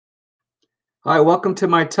Hi, welcome to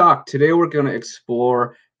my talk. Today we're going to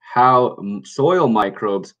explore how soil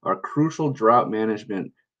microbes are crucial drought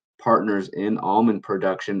management partners in almond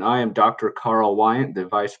production. I am Dr. Karl Wyant, the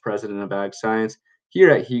Vice President of Ag Science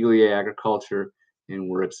here at Heliae Agriculture, and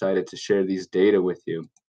we're excited to share these data with you.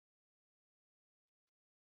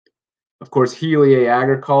 Of course, Heliae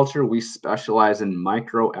Agriculture, we specialize in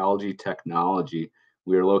microalgae technology.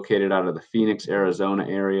 We are located out of the Phoenix, Arizona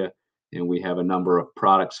area, and we have a number of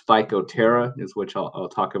products. PhycoTerra is which I'll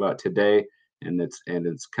talk about today, and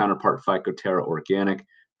its counterpart PhycoTerra Organic.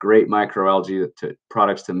 Great microalgae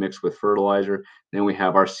products to mix with fertilizer. Then we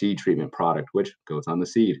have our seed treatment product, which goes on the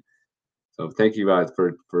seed. So thank you guys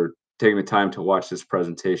for taking the time to watch this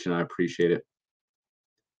presentation. I appreciate it.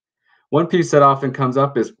 One piece that often comes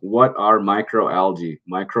up is what are microalgae?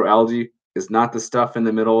 Microalgae is not the stuff in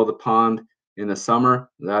the middle of the pond in the summer.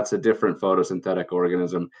 That's a different photosynthetic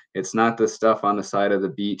organism. It's not the stuff on the side of the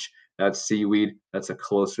beach. That's seaweed. That's a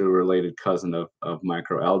closely related cousin of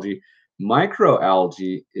microalgae.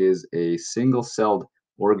 Microalgae is a single-celled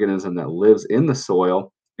organism that lives in the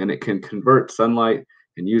soil, and it can convert sunlight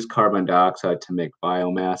and use carbon dioxide to make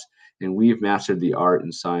biomass. And we've mastered the art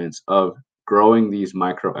and science of growing these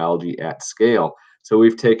microalgae at scale. So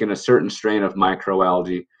we've taken a certain strain of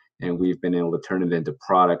microalgae and we've been able to turn it into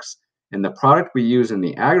products. And the product we use in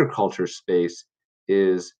the agriculture space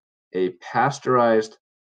is a pasteurized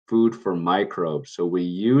food for microbes. So we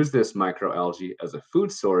use this microalgae as a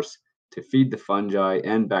food source to feed the fungi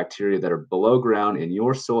and bacteria that are below ground in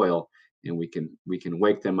your soil, and we can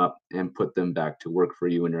wake them up and put them back to work for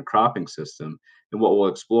you in your cropping system. And what we'll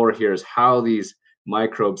explore here is how these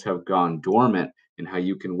microbes have gone dormant and how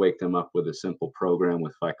you can wake them up with a simple program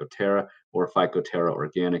with PhycoTerra or PhycoTerra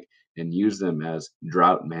Organic and use them as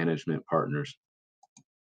drought management partners.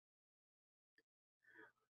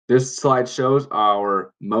 This slide shows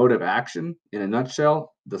our mode of action in a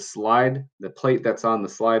nutshell. The plate that's on the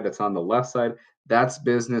slide that's on the left side, that's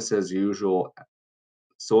business as usual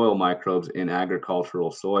soil microbes in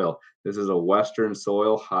agricultural soil. This is a Western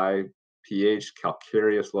soil, high pH,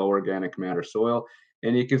 calcareous, low organic matter soil.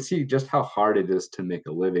 And you can see just how hard it is to make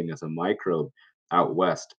a living as a microbe out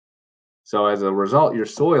west. So as a result, your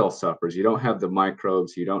soil suffers. You don't have the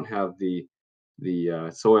microbes, you don't have the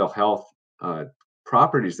soil health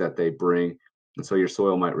properties that they bring. And so your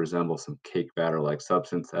soil might resemble some cake batter-like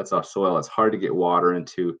substance. That's a soil that's hard to get water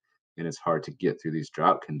into, and it's hard to get through these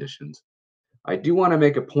drought conditions. I do want to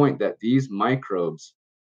make a point that these microbes,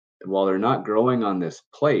 while they're not growing on this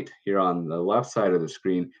plate here on the left side of the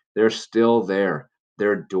screen, they're still there.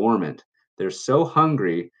 They're dormant. They're so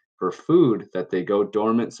hungry for food that they go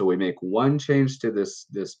dormant. So we make one change to this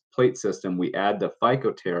plate system. We add the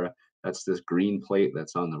PhycoTerra. That's this green plate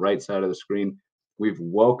that's on the right side of the screen. We've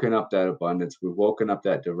woken up that abundance. We've woken up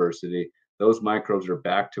that diversity. Those microbes are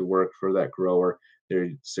back to work for that grower.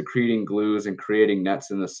 They're secreting glues and creating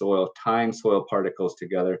nets in the soil, tying soil particles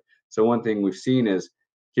together. So one thing we've seen is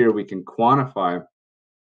here we can quantify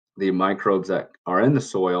the microbes that are in the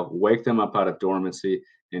soil, wake them up out of dormancy,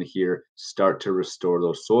 and here start to restore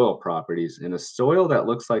those soil properties. In a soil that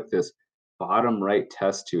looks like this bottom right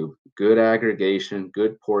test tube, good aggregation,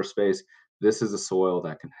 good pore space, this is a soil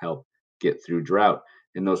that can help get through drought.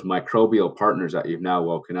 And those microbial partners that you've now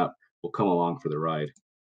woken up will come along for the ride.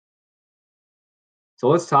 So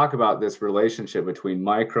let's talk about this relationship between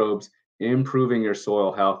microbes improving your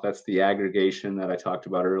soil health. That's the aggregation that I talked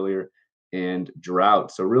about earlier, and drought.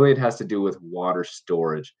 So really it has to do with water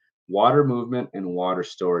storage, water movement and water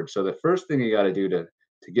storage. So the first thing you got to do to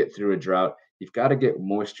get through a drought, you've got to get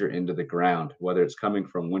moisture into the ground, whether it's coming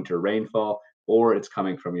from winter rainfall or it's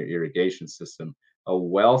coming from your irrigation system. A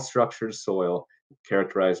well-structured soil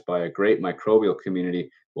characterized by a great microbial community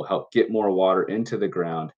will help get more water into the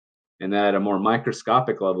ground. And then at a more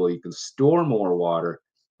microscopic level, you can store more water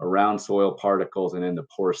around soil particles and in the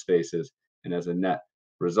pore spaces. And as a net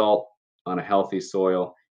result, on a healthy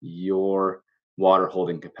soil, your water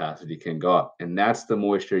holding capacity can go up. And that's the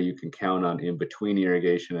moisture you can count on in between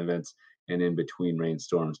irrigation events and in between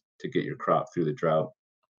rainstorms to get your crop through the drought.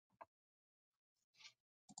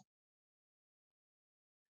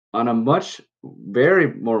 On a much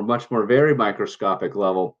more very microscopic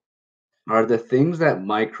level, are the things that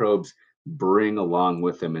microbes bring along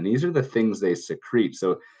with them. And these are the things they secrete.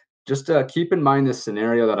 So just keep in mind this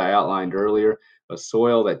scenario that I outlined earlier, a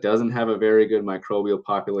soil that doesn't have a very good microbial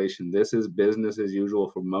population. This is business as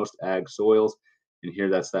usual for most ag soils. And here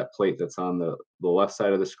that's that plate that's on the left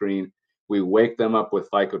side of the screen. We wake them up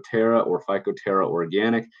with PhycoTerra or PhycoTerra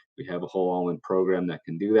Organic. We have a whole almond program that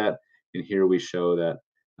can do that. And here we show that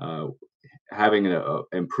having an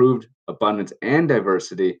improved abundance and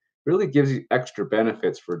diversity really gives you extra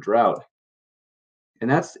benefits for drought.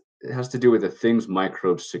 And it has to do with the things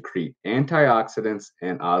microbes secrete, antioxidants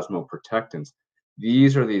and osmoprotectants.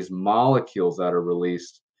 These are these molecules that are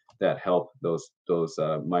released that help those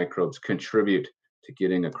microbes contribute to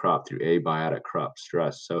getting a crop through abiotic crop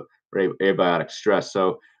stress. So, or abiotic stress.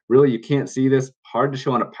 So, really, you can't see this. Hard to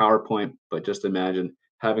show on a PowerPoint, but just imagine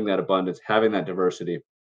having that abundance, having that diversity,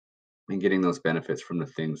 and getting those benefits from the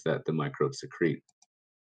things that the microbes secrete.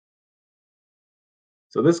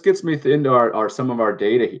 So this gets me into our some of our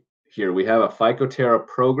data here. We have a PhycoTerra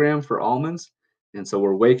program for almonds. And so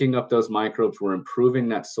we're waking up those microbes, we're improving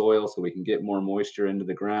that soil so we can get more moisture into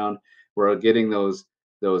the ground. We're getting those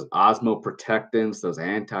osmoprotectants, those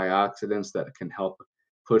antioxidants that can help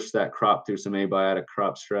push that crop through some abiotic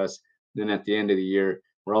crop stress. Then at the end of the year,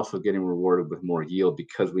 we're also getting rewarded with more yield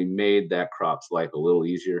because we made that crop's life a little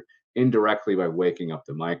easier indirectly by waking up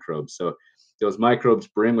the microbes. So those microbes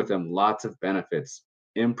bring with them lots of benefits: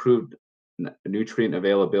 improved nutrient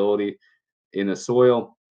availability in the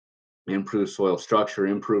soil, improved soil structure,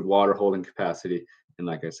 improved water holding capacity, and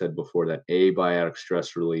like I said before, that abiotic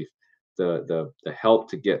stress relief, the help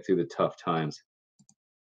to get through the tough times.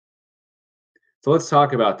 So let's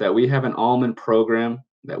talk about that. We have an almond program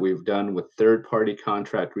that we've done with third-party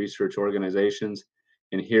contract research organizations,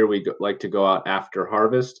 and here like to go out after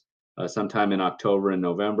harvest, sometime in October and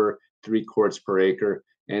November, 3 quarts per acre,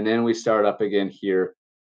 and then we start up again here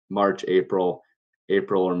March, April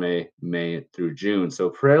or May through June.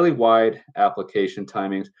 So fairly wide application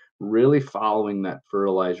timings, really following that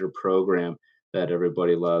fertilizer program that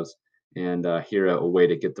everybody loves. And here a way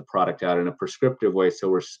to get the product out in a prescriptive way. So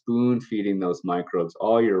we're spoon feeding those microbes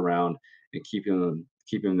all year round and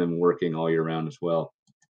keeping them working all year round as well.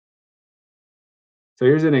 So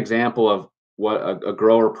here's an example of what a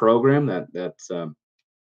grower program that's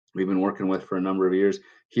we've been working with for a number of years.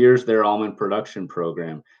 Here's their almond production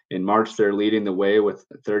program. In March, they're leading the way with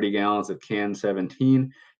 30 gallons of can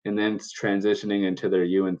 17, and then it's transitioning into their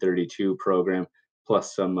UN32 program,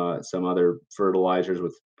 plus some other fertilizers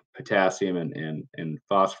with potassium and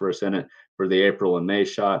phosphorus in it for the April and May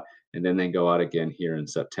shot. And then they go out again here in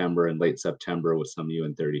September and late September with some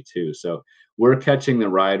UN32. So we're catching the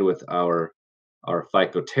ride with our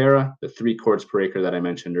PhycoTerra, the 3 quarts per acre that I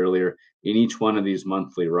mentioned earlier, in each one of these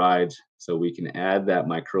monthly rides, so we can add that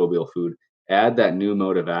microbial food, add that new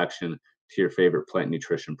mode of action to your favorite plant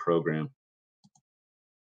nutrition program.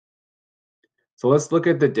 So let's look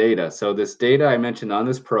at the data. So this data I mentioned on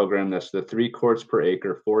this program, that's the 3 quarts per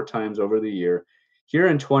acre, 4 times over the year. Here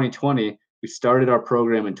in 2020, we started our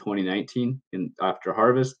program in 2019 after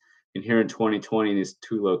harvest. And here in 2020, these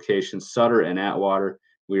 2 locations, Sutter and Atwater,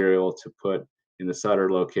 we were able to put in the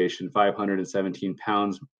Sutter location 517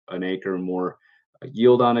 pounds an acre more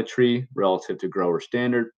yield on a tree relative to grower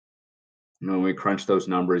standard. And when we crunch those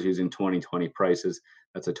numbers using 2020 prices,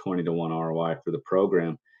 that's a 20-to-1 ROI for the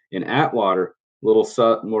program. In Atwater, a little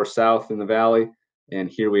more south in the valley, and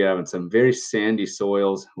here we have in some very sandy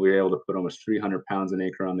soils, we were able to put almost 300 pounds an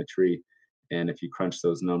acre on the tree. And if you crunch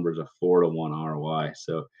those numbers, a 4-to-1 ROI.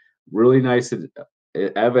 So really nice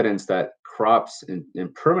evidence that crops and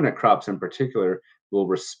permanent crops in particular will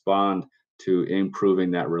respond to improving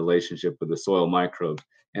that relationship with the soil microbes,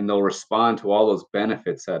 and they'll respond to all those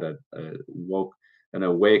benefits that an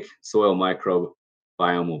awake soil microbe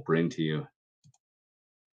biome will bring to you.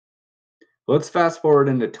 Let's fast forward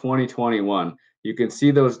into 2021. You can see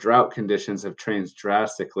those drought conditions have changed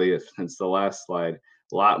drastically since the last slide.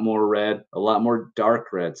 A lot more red, a lot more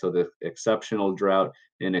dark red. So the exceptional drought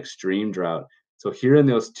and extreme drought. So here in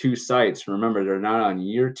those 2 sites, remember, they're not on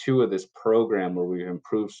year 2 of this program where we've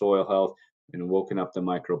improved soil health and woken up the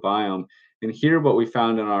microbiome. And here what we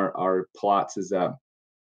found in our plots is that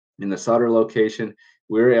in the Sutter location,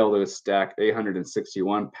 we were able to stack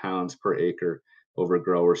 861 pounds per acre over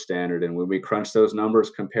grower standard. And when we crunch those numbers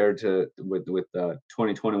compared to with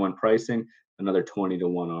 2021 pricing, another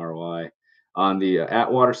 20-to-1 ROI. On the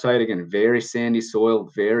Atwater site, again, very sandy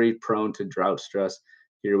soil, very prone to drought stress.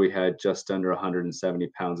 Here we had just under 170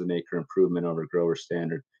 pounds an acre improvement over grower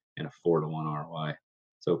standard and a 4-to-1 ROI.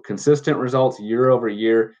 So consistent results year over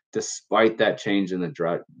year, despite that change in the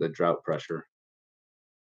drought pressure.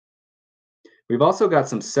 We've also got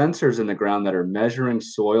some sensors in the ground that are measuring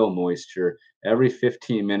soil moisture every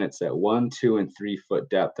 15 minutes at 1, 2, and 3 foot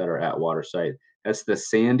depth at our Atwater site. That's the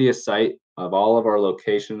sandiest site of all of our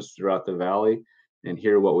locations throughout the valley. And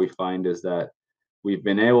here what we find is that we've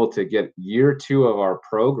been able to get year 2 of our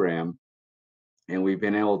program, and we've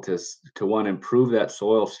been able to one, improve that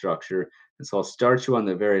soil structure. And so I'll start you on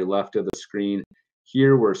the very left of the screen.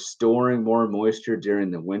 Here we're storing more moisture during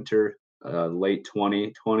the winter late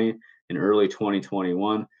 2020 and early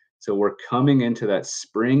 2021. So we're coming into that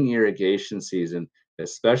spring irrigation season,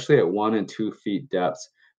 especially at 1 and 2 feet depths,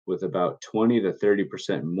 with about 20 to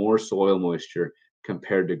 30% more soil moisture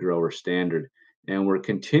compared to grower standard. And we're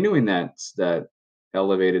continuing that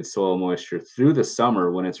elevated soil moisture through the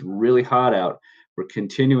summer when it's really hot out. We're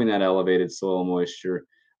continuing that elevated soil moisture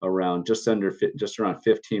around just around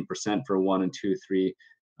 15% for 1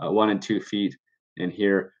 and 2 feet. And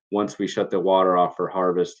here, once we shut the water off for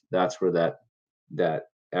harvest, that's where that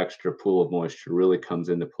extra pool of moisture really comes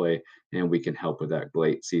into play, and we can help with that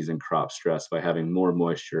late season crop stress by having more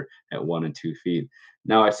moisture at 1 and 2 feet.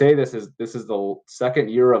 Now, I say this is the second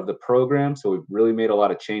year of the program, so we've really made a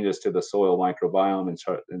lot of changes to the soil microbiome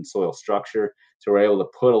and soil structure, so we're able to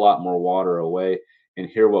put a lot more water away. And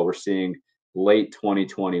here, what we're seeing late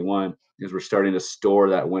 2021 is we're starting to store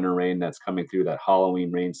that winter rain that's coming through, that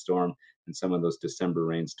Halloween rainstorm and some of those December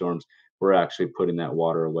rainstorms. We're actually putting that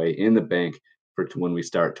water away in the bank for when we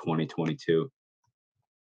start 2022.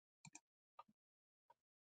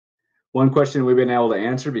 One question we've been able to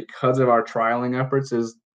answer because of our trialing efforts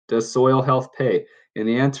is, does soil health pay? And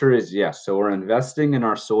the answer is yes. So we're investing in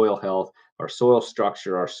our soil health, our soil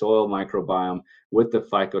structure, our soil microbiome with the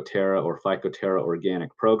PhycoTerra or PhycoTerra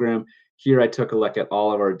organic program. Here I took a look at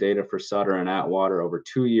all of our data for Sutter and Atwater over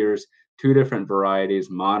 2 years, 2 different varieties,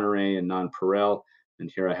 Monterey and Nonpareil.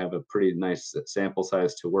 And here I have a pretty nice sample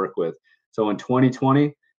size to work with. So in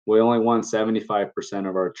 2020, we only won 75%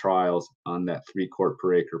 of our trials on that 3 quart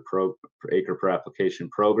per acre per application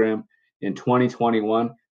program. In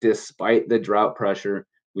 2021, despite the drought pressure,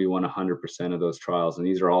 we won 100% of those trials. And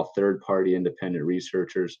these are all third-party independent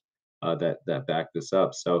researchers that back this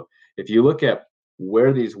up. So if you look at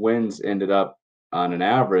where these wins ended up on an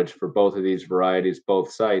average for both of these varieties,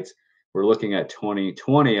 both sites, we're looking at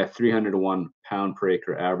 2020, a 301 pound per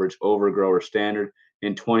acre average over grower standard.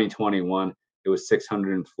 In 2021, it was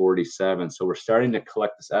 647. So we're starting to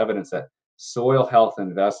collect this evidence that soil health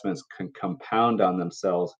investments can compound on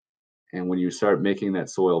themselves. And when you start making that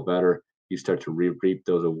soil better, you start to reap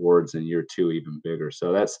those awards in year 2 even bigger.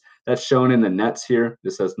 So that's shown in the nets here.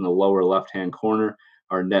 This is in the lower left-hand corner.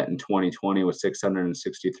 Our net in 2020 was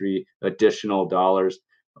 663 additional dollars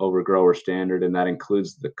over grower standard, and that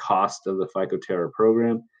includes the cost of the PhycoTerra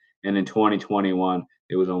program. And in 2021,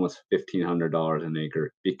 it was almost $1,500 an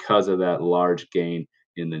acre because of that large gain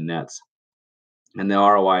in the nets. And the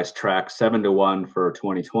ROIs track 7 to 1 for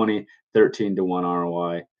 2020, 13 to 1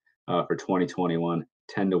 ROI for 2021,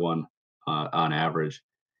 10 to 1 on average.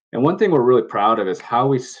 And one thing we're really proud of is how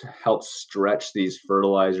we help stretch these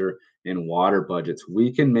fertilizer and water budgets.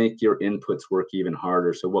 We can make your inputs work even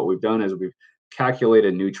harder. So what we've done is we've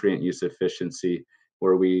calculated nutrient use efficiency,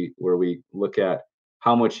 where we look at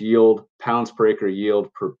how much yield, pounds per acre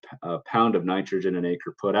yield per pound of nitrogen an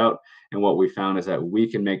acre put out. And what we found is that we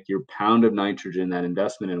can make your pound of nitrogen, that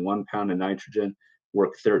investment in 1 pound of nitrogen,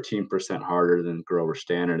 work 13% harder than grower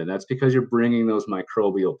standard. And that's because you're bringing those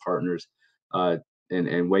microbial partners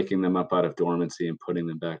and waking them up out of dormancy and putting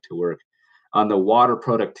them back to work. On the water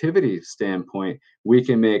productivity standpoint, we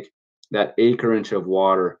can make that acre inch of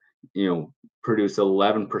water, produce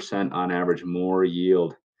 11% on average more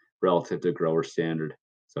yield relative to grower standard.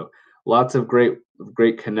 So lots of great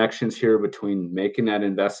connections here between making that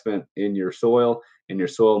investment in your soil and your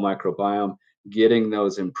soil microbiome, getting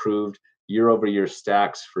those improved year-over-year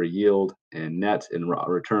stacks for yield and net and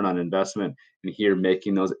return on investment, and here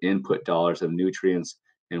making those input dollars of nutrients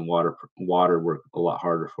and water work a lot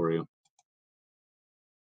harder for you.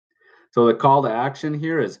 So the call to action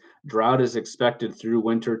here is drought is expected through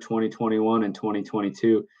winter 2021 and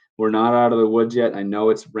 2022. We're not out of the woods yet. I know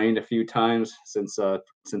it's rained a few times since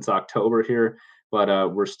October here,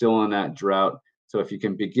 but we're still in that drought. So if you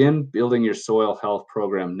can begin building your soil health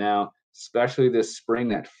program now, especially this spring,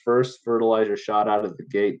 that first fertilizer shot out of the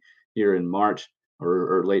gate here in March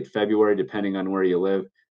or late February, depending on where you live,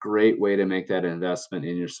 great way to make that investment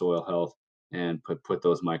in your soil health and put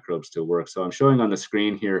those microbes to work. So I'm showing on the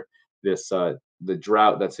screen here this the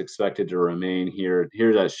drought that's expected to remain here.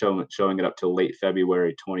 Here that's showing it up to late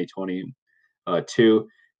February 2022.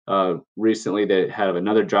 Recently, they had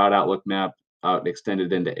another drought outlook map out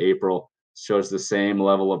extended into April. Shows the same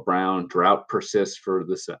level of brown. Drought persists for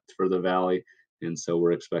the valley, and so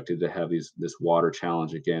we're expected to have this water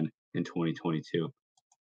challenge again in 2022.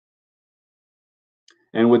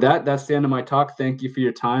 And with that, that's the end of my talk. Thank you for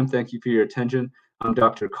your time. Thank you for your attention. I'm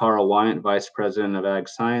Dr. Karl Wyant, Vice President of Ag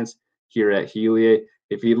Science here at Heliae.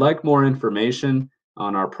 If you'd like more information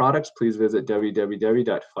on our products, please visit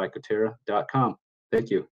www.phycoterra.com. Thank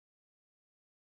you.